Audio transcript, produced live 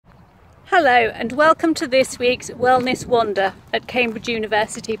Hello and welcome to this week's Wellness Wander at Cambridge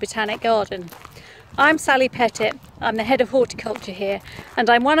University Botanic Garden. I'm Sally Petitt, I'm the Head of Horticulture here, and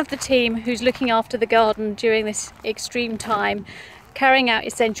I'm one of the team who's looking after the garden during this extreme time, carrying out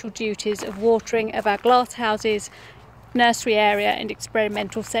essential duties of watering of our glasshouses, nursery area and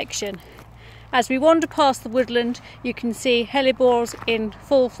experimental section. As we wander past the woodland, you can see hellebores in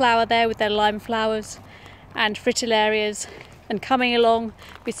full flower there with their lime flowers and fritillarias, and coming along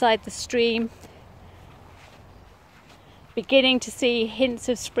beside the stream, beginning to see hints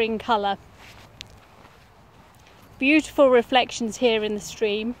of spring colour. Beautiful reflections here in the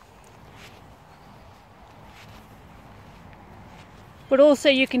stream, but also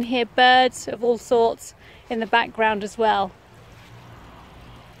you can hear birds of all sorts in the background as well.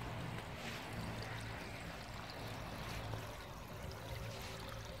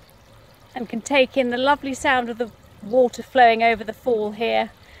 And can take in the lovely sound of the water flowing over the fall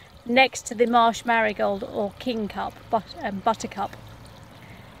here next to the marsh marigold or kingcup buttercup,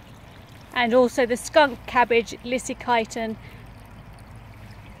 and also the skunk cabbage Lysichiton.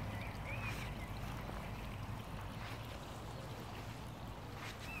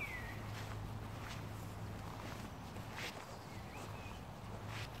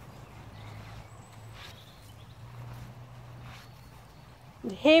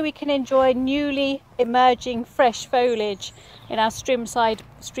 And here we can enjoy newly emerging fresh foliage in our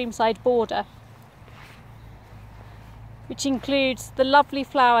streamside border, which includes the lovely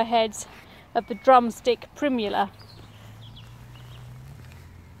flower heads of the drumstick Primula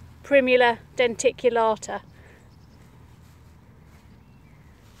denticulata.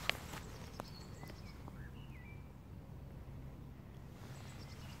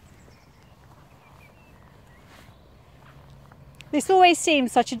 This always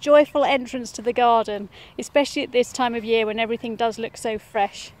seems such a joyful entrance to the garden, especially at this time of year when everything does look so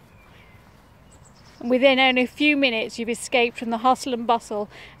fresh. And within only a few minutes you've escaped from the hustle and bustle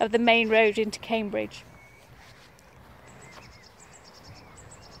of the main road into Cambridge.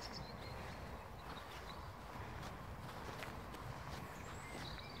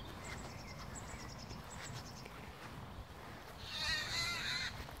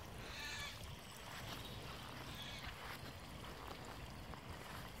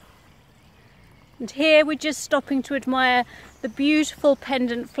 And here we're just stopping to admire the beautiful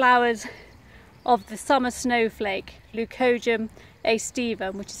pendant flowers of the summer snowflake, Leucojum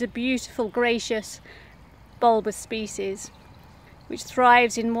aestivum, which is a beautiful gracious bulbous species which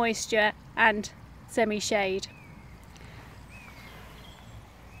thrives in moisture and semi-shade.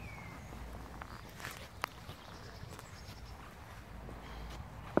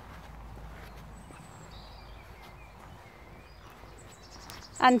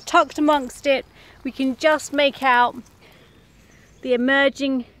 And tucked amongst it, we can just make out the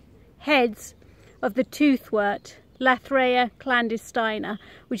emerging heads of the toothwort, Lathraea clandestina,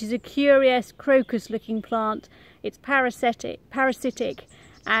 which is a curious crocus-looking plant. It's parasitic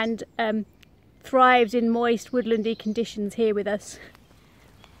and thrives in moist woodlandy conditions here with us.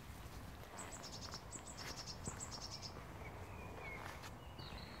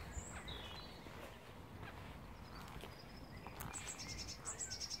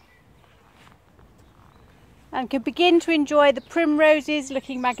 And can begin to enjoy the primroses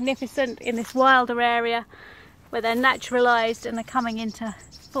looking magnificent in this wilder area where they're naturalised and are coming into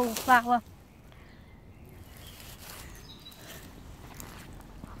full flower.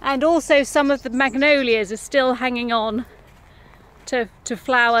 And also some of the magnolias are still hanging on to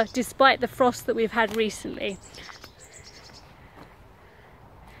flower despite the frost that we've had recently.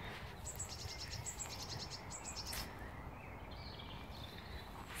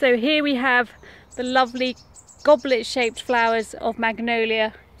 So here we have the lovely goblet-shaped flowers of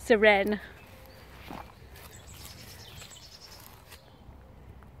Magnolia Sirene.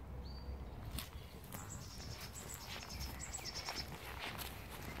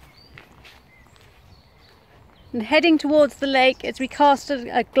 And heading towards the lake, as we cast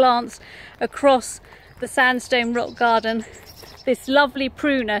a glance across the sandstone rock garden, this lovely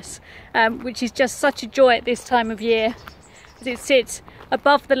prunus, which is just such a joy at this time of year, as it sits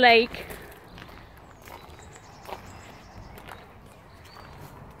above the lake.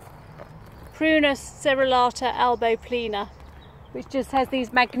 Prunus cerulata alboplena, which just has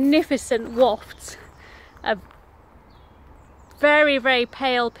these magnificent wafts of very, very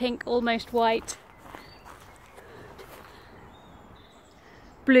pale pink, almost white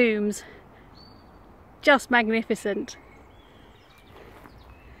blooms. Just magnificent.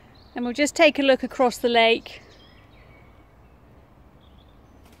 And we'll just take a look across the lake.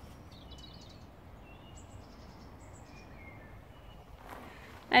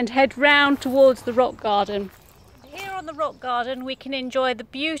 and head round towards the rock garden. Here on the rock garden we can enjoy the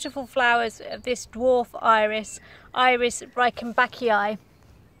beautiful flowers of this dwarf iris, Iris Reichenbachii.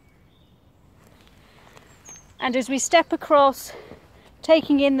 And as we step across,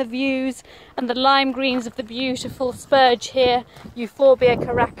 taking in the views and the lime greens of the beautiful spurge here, Euphorbia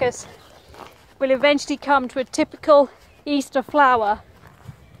caracus, we'll eventually come to a typical Easter flower.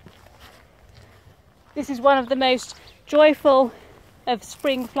 This is one of the most joyful of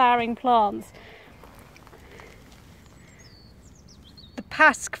spring flowering plants. The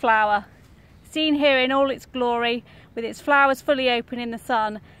pasque flower, seen here in all its glory, with its flowers fully open in the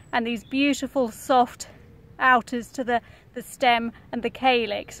sun and these beautiful soft outers to the stem and the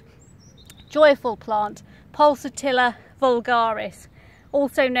calyx. Joyful plant, Pulsatilla vulgaris,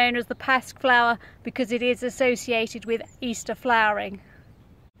 also known as the pasque flower because it is associated with Easter flowering.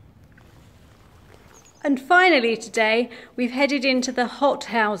 And finally today we've headed into the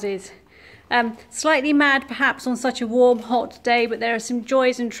hothouses. Slightly mad perhaps on such a warm hot day, but there are some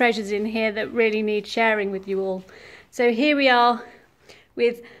joys and treasures in here that really need sharing with you all. So here we are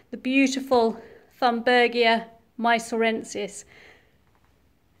with the beautiful Thunbergia mysorensis,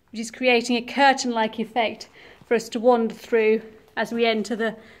 which is creating a curtain-like effect for us to wander through as we enter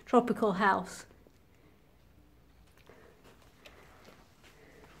the tropical house.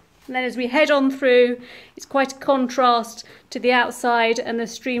 And then as we head on through, it's quite a contrast to the outside and the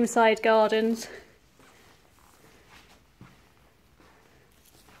streamside gardens.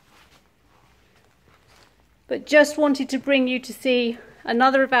 But just wanted to bring you to see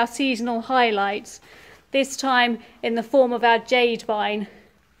another of our seasonal highlights, this time in the form of our jade vine,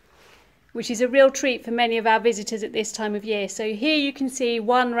 which is a real treat for many of our visitors at this time of year. So here you can see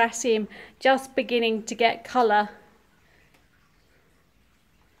one raceme just beginning to get colour.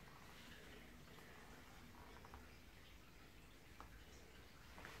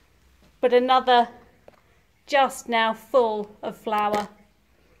 But another just now full of flower.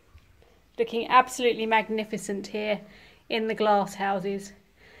 Looking absolutely magnificent here in the glasshouses.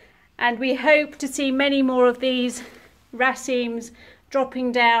 And we hope to see many more of these racemes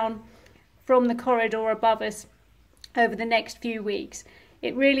dropping down from the corridor above us over the next few weeks.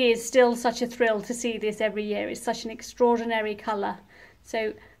 It really is still such a thrill to see this every year. It's such an extraordinary colour.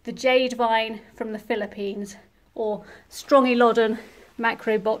 So the jade vine from the Philippines, or Strongylodon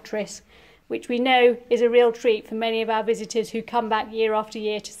macrobotris, which we know is a real treat for many of our visitors who come back year after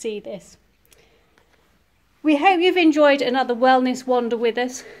year to see this. We hope you've enjoyed another wellness wander with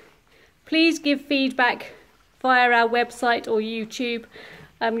us. Please give feedback via our website or YouTube.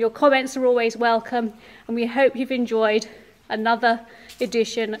 Your comments are always welcome, and we hope you've enjoyed another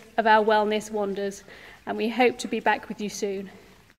edition of our wellness wanders, and we hope to be back with you soon.